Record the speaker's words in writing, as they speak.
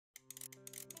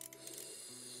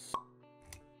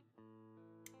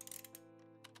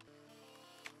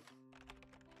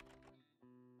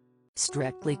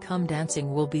Strictly Come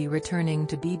Dancing will be returning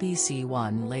to BBC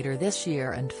One later this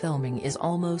year and filming is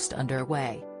almost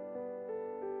underway.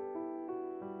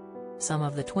 Some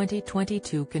of the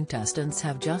 2022 contestants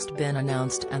have just been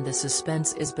announced and the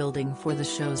suspense is building for the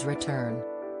show's return.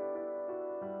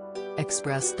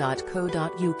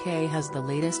 Express.co.uk has the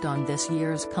latest on this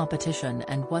year's competition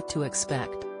and what to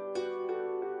expect.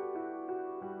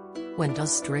 When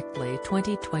does Strictly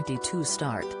 2022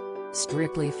 start?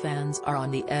 Strictly fans are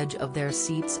on the edge of their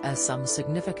seats as some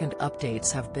significant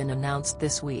updates have been announced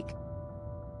this week.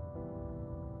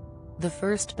 The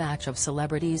first batch of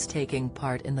celebrities taking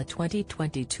part in the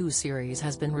 2022 series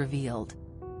has been revealed.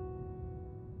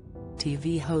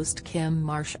 TV host Kim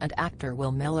Marsh and actor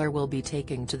Will Miller will be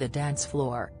taking to the dance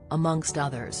floor, amongst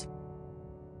others.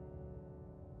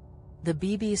 The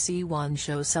BBC One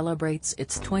show celebrates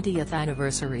its 20th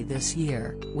anniversary this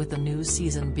year, with the new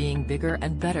season being bigger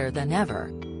and better than ever.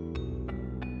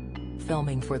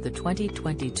 Filming for the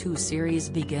 2022 series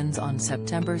begins on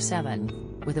September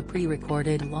 7, with a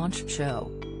pre-recorded launch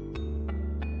show.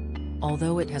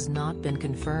 Although it has not been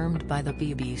confirmed by the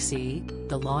BBC,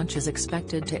 the launch is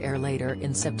expected to air later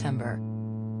in September.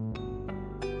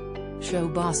 Show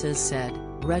bosses said,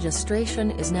 registration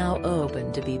is now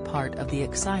open to be part of the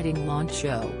exciting launch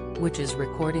show, which is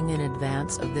recording in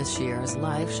advance of this year's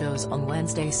live shows on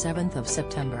Wednesday 7th of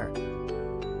September.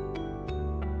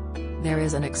 There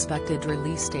is an expected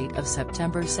release date of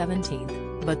September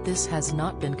 17th, but this has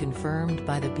not been confirmed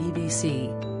by the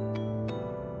BBC.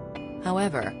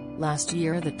 However, last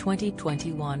year the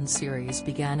 2021 series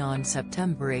began on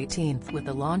September 18th with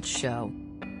the launch show.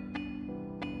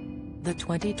 The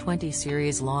 2020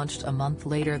 series launched a month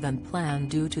later than planned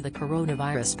due to the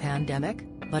coronavirus pandemic,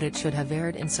 but it should have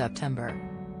aired in September.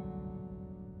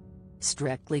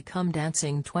 Strictly Come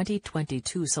Dancing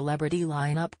 2022 celebrity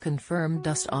lineup confirmed.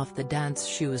 Dust off the dance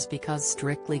shoes because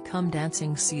Strictly Come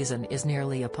Dancing season is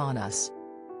nearly upon us.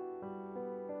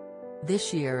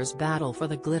 This year's battle for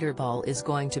the Glitter Ball is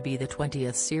going to be the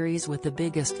 20th series with the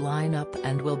biggest lineup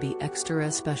and will be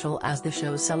extra special as the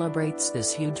show celebrates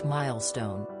this huge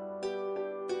milestone.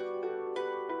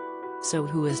 So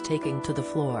who is taking to the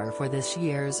floor for this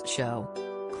year's show?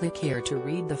 Click here to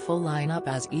read the full lineup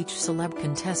as each celeb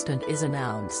contestant is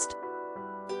announced.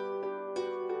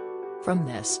 From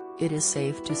this, it is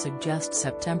safe to suggest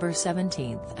September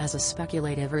 17th as a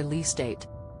speculative release date.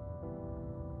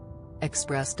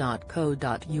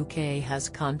 Express.co.uk has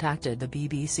contacted the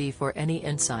BBC for any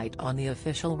insight on the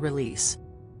official release.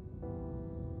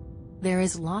 There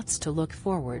is lots to look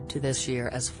forward to this year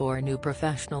as 4 new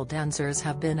professional dancers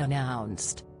have been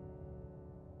announced.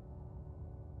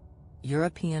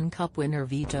 European Cup winner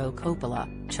Vito Coppola,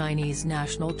 Chinese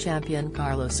national champion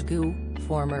Carlos Gu,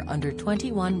 former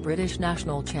under-21 British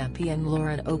national champion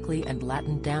Lauren Oakley and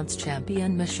Latin dance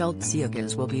champion Michelle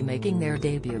Tsiegas will be making their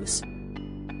debuts.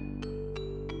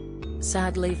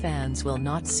 Sadly, fans will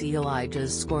not see Elijah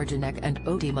Skorjanek and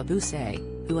Oti Mabuse,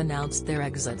 who announced their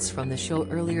exits from the show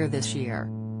earlier this year.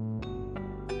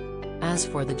 As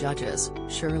for the judges,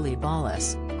 Shirley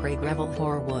Ballas, Craig Revel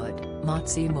Horwood,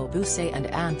 Motsi Mabuse and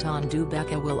Anton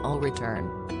Dubecka will all return.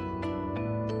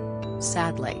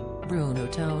 Sadly, Bruno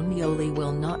Tonioli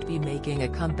will not be making a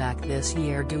comeback this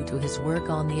year due to his work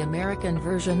on the American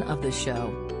version of the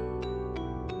show.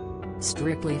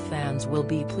 Strictly fans will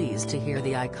be pleased to hear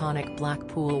the iconic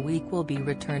Blackpool Week will be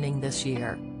returning this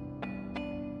year.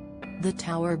 The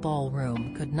Tower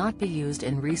Ballroom could not be used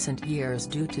in recent years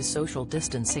due to social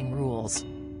distancing rules.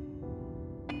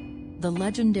 The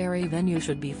legendary venue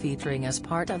should be featuring as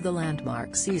part of the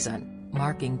landmark season,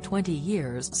 marking 20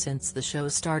 years since the show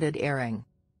started airing.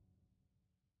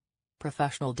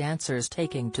 Professional dancers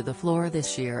taking to the floor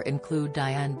this year include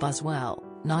Diane Buswell,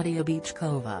 Nadia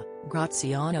Beachkova,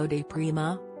 Graziano De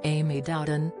Prima, Amy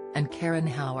Dowden, and Karen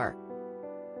Hauer.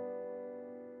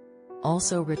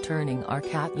 Also returning are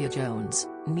Katya Jones,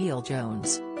 Neil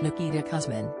Jones, Nikita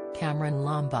Kuzmin, Cameron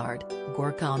Lombard,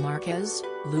 Gorka Marquez,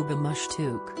 Luba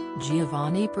Mushtuk,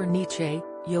 Giovanni Pernice,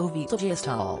 Jovita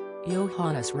Gistal,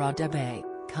 Johannes Radebe,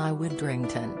 Kai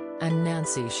Widrington, and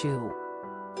Nancy Shu.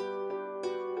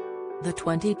 The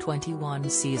 2021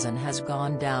 season has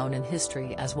gone down in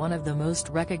history as one of the most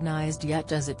recognized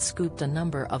yet as it scooped a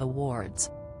number of awards.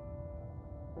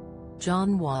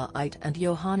 John White and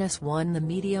Johannes won the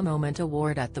Media Moment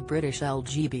Award at the British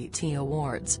LGBT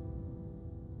Awards.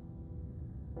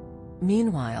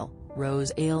 Meanwhile,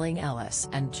 Rose Ayling-Ellis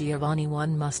and Giovanni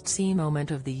won Must See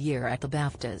Moment of the Year at the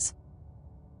BAFTAs.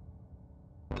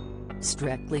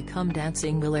 Strictly Come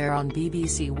Dancing will air on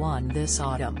BBC One this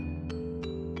autumn.